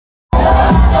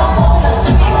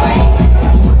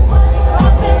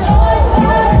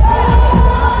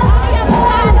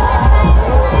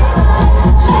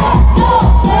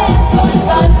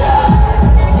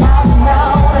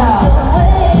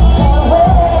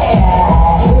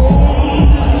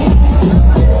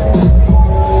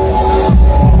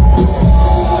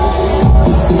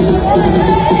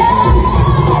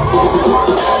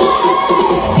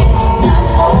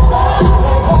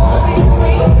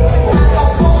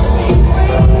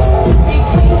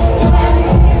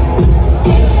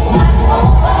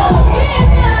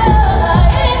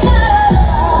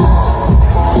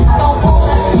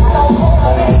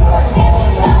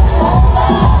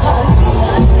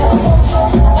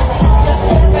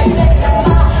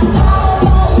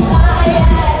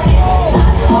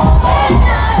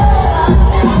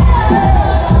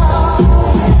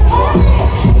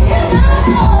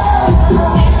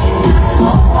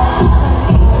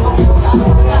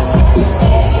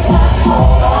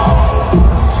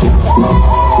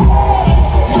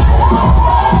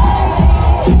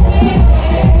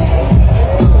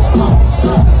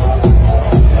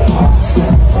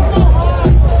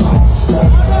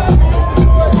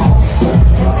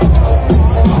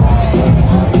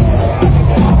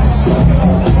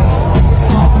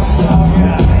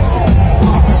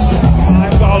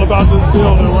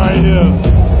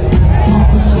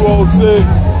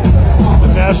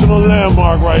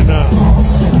landmark right now.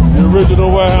 The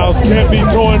original warehouse can't be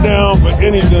torn down for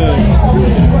anything.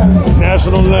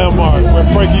 National landmark where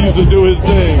Frankie used to do his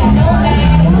thing.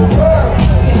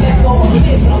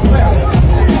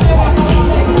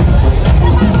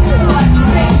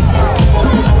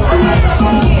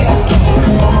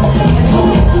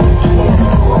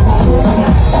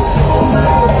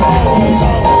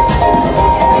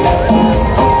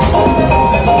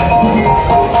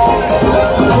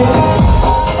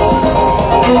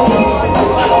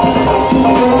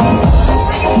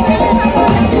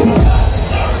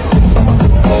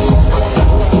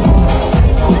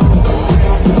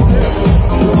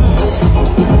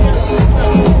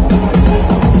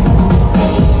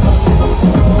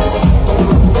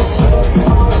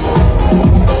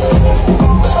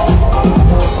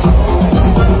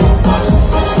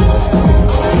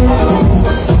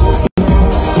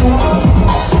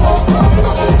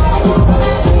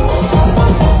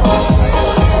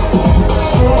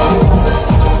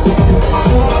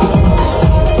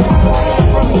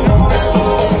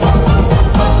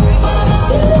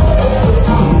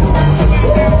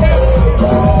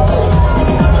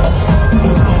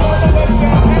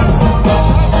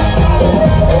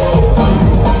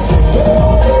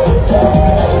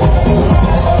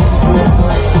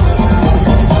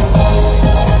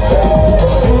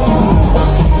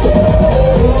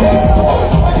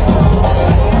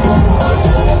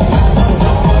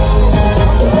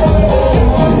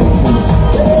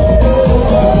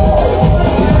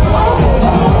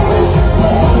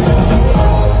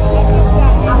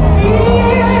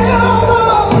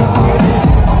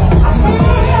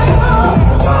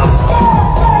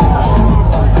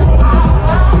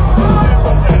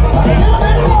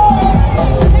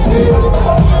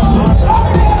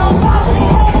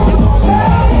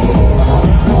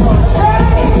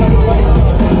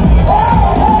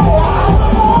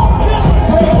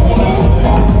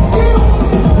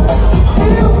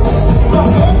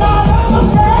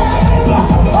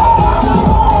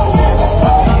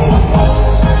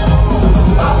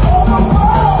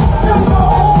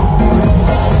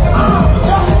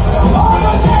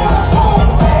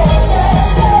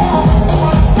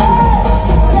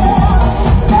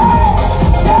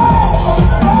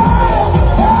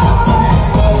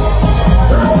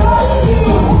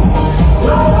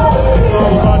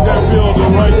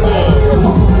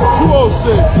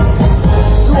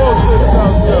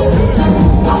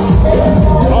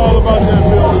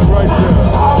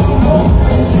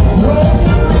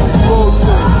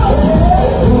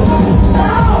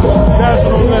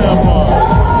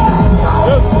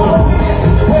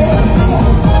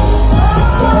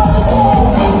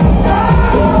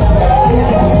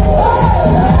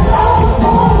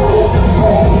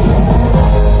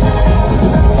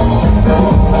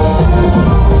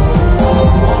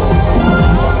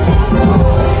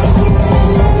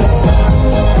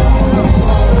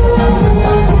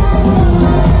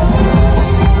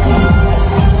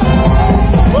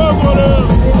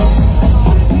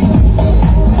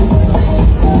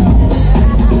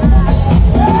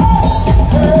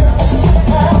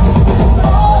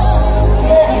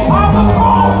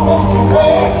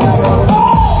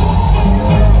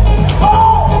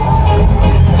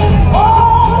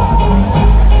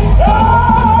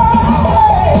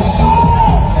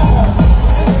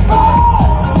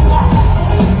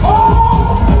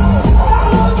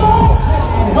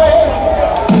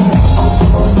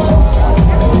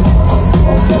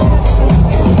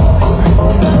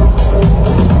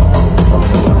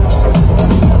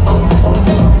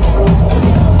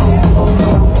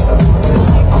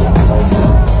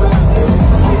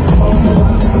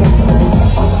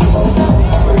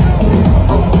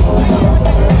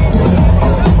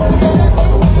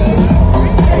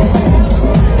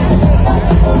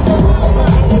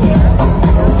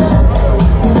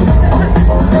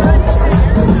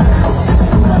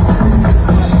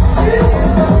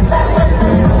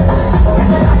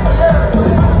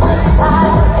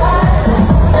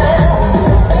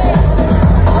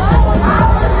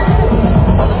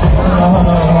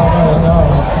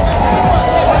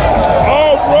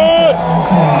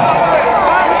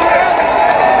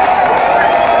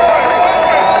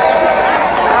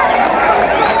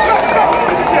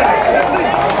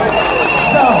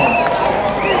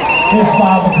 It's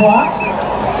 5 o'clock.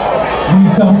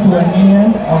 We've come to an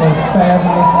end of a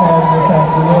fabulous, fabulous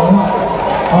afternoon.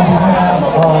 On behalf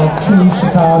of Tree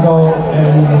Chicago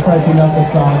and the Frankie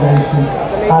Knuckles Foundation,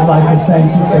 I'd like to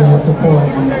thank you for your support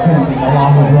and attending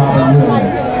along with Robert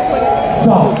Williams.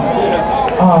 So,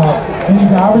 any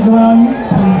garbage around you,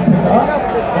 please pick up,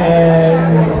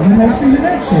 and we may see you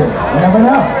next year. You never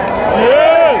know.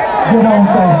 Get home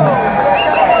safely.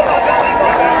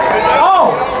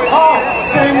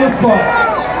 But,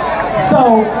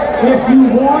 so, if you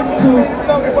want to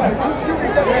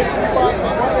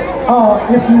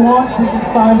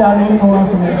find out any more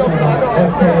information on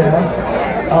FKF,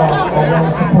 or want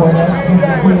to support us, you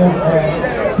can give at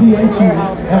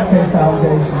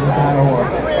THUFKFoundation.org.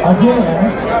 Again,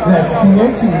 that's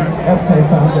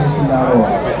THUFKFoundation.org.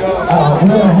 We're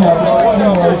going to have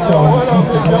anyway from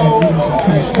Mr. Glenn from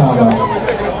Tree Chicago.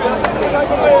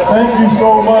 Thank you so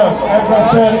much. As I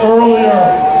said earlier,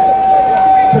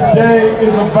 today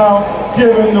is about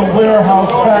giving the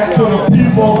warehouse back to the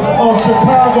people of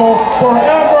Chicago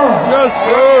forever. Yes,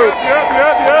 sir. Yep.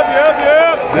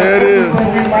 There it is.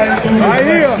 We might do this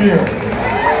next year.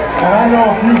 And I know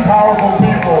a few powerful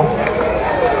people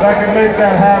that can make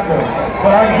that happen.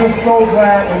 But I'm just so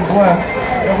glad and blessed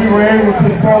that we were able to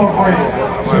celebrate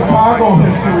Chicago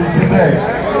history today.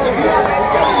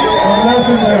 The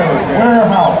legendary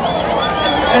warehouse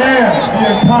and the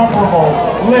incomparable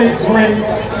late great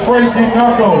Frankie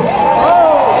Knuckles.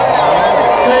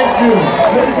 Thank you.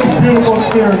 Look at this beautiful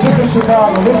spirit. This is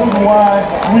Chicago. This is why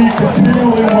we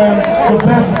continually win the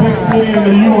best big city in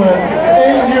the U.S.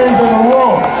 8 years in a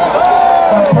row.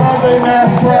 But Conde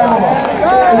Nast Traveler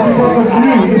is because of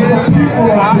you. It's the people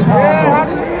of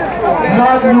Chicago.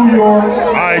 Not New York,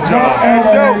 not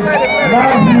LA,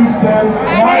 not Houston,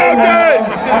 not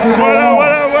Atlanta.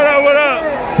 What up?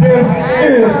 This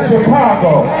is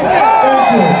Chicago. Thank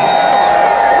you.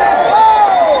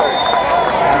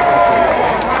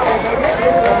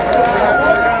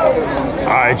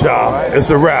 All right, y'all. It's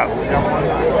a wrap.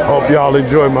 Hope y'all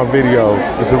enjoy my videos.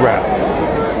 It's a wrap.